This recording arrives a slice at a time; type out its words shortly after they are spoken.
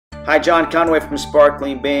Hi, John Conway from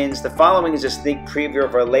Sparkling Bins. The following is a sneak preview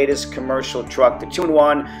of our latest commercial truck, the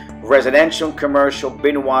 2-in-1 residential and commercial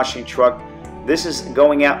bin washing truck. This is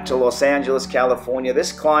going out to Los Angeles, California.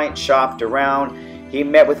 This client shopped around. He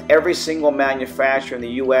met with every single manufacturer in the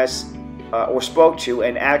U.S. Or spoke to,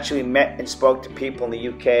 and actually met and spoke to people in the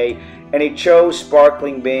UK. And he chose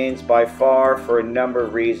Sparkling Bins by far for a number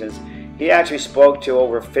of reasons. He actually spoke to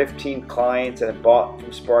over 15 clients that have bought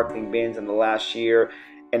from Sparkling Bins in the last year.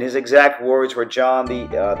 And his exact words were, John,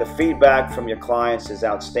 the feedback from your clients is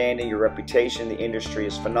outstanding. Your reputation in the industry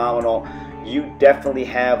is phenomenal. You definitely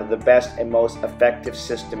have the best and most effective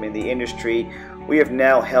system in the industry. We have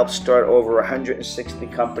now helped start over 160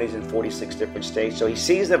 companies in 46 different states. So he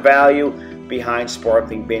sees the value behind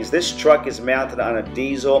Sparkling Bins. This truck is mounted on a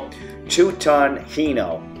diesel 2-ton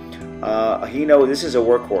Hino. Hino, this is a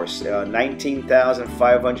workhorse.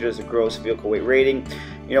 19,500 is the gross vehicle weight rating.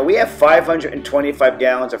 You know, we have 525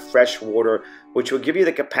 gallons of fresh water, which will give you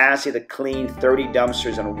the capacity to clean 30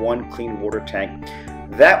 dumpsters and one clean water tank.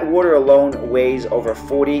 That water alone weighs over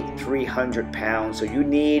 4,300 pounds, so you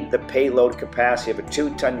need the payload capacity of a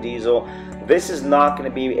 2-ton diesel. This is not going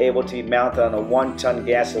to be able to be mounted on a 1-ton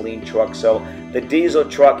gasoline truck, so the diesel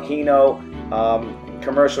truck, Hino,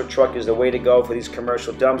 commercial truck is the way to go for these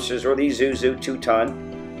commercial dumpsters, or the Isuzu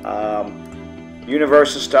 2-ton.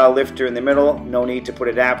 Universal style lifter in the middle, no need to put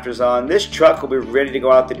adapters on. This truck will be ready to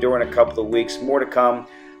go out the door in a couple of weeks, more to come.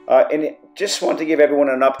 And just want to give everyone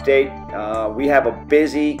an update. We have a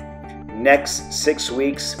busy next 6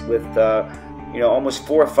 weeks with almost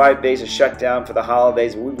 4 or 5 days of shutdown for the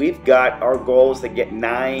holidays. We've got our goals to get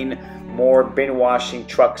 9 more bin washing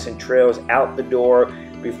trucks and trailers out the door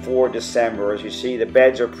before December. As you see, the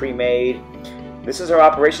beds are pre-made. This is our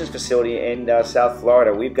operations facility in South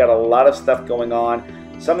Florida. We've got a lot of stuff going on.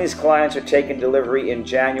 Some of these clients are taking delivery in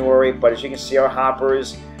January, but as you can see, our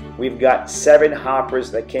hoppers, we've got 7 hoppers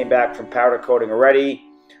that came back from powder coating already,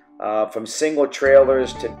 from single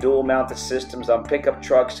trailers to dual mounted systems on pickup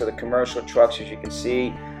trucks to the commercial trucks. As you can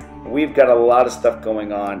see, we've got a lot of stuff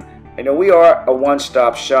going on. I know we are a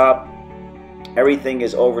one-stop shop. Everything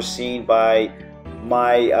is overseen by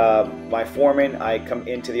my foreman. I come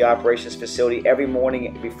into the operations facility every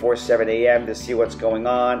morning before 7 a.m. to see what's going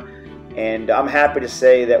on, and I'm happy to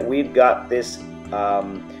say that we've got this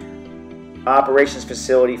operations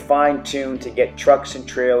facility fine-tuned to get trucks and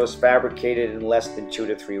trailers fabricated in less than 2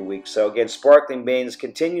 to 3 weeks. So again, Sparkling Bins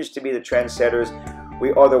continues to be the trendsetters.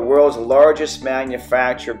 We are the world's largest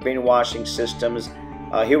manufacturer of bin washing systems.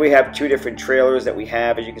 Here we have 2 different trailers that we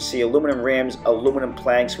have. As you can see, aluminum rims, aluminum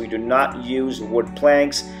planks. We do not use wood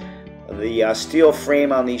planks. The steel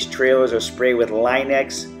frame on these trailers are sprayed with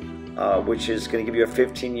Line-X, which is going to give you a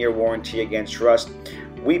 15-year warranty against rust.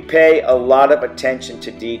 We pay a lot of attention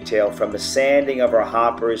to detail, from the sanding of our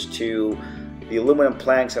hoppers to the aluminum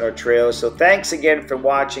planks on our trailers. So thanks again for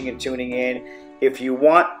watching and tuning in. If you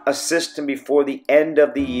want a system before the end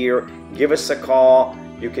of the year, give us a call.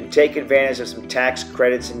 You can take advantage of some tax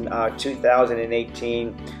credits in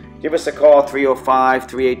 2018. Give us a call,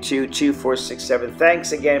 305-382-2467.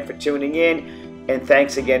 Thanks again for tuning in, and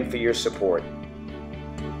thanks again for your support.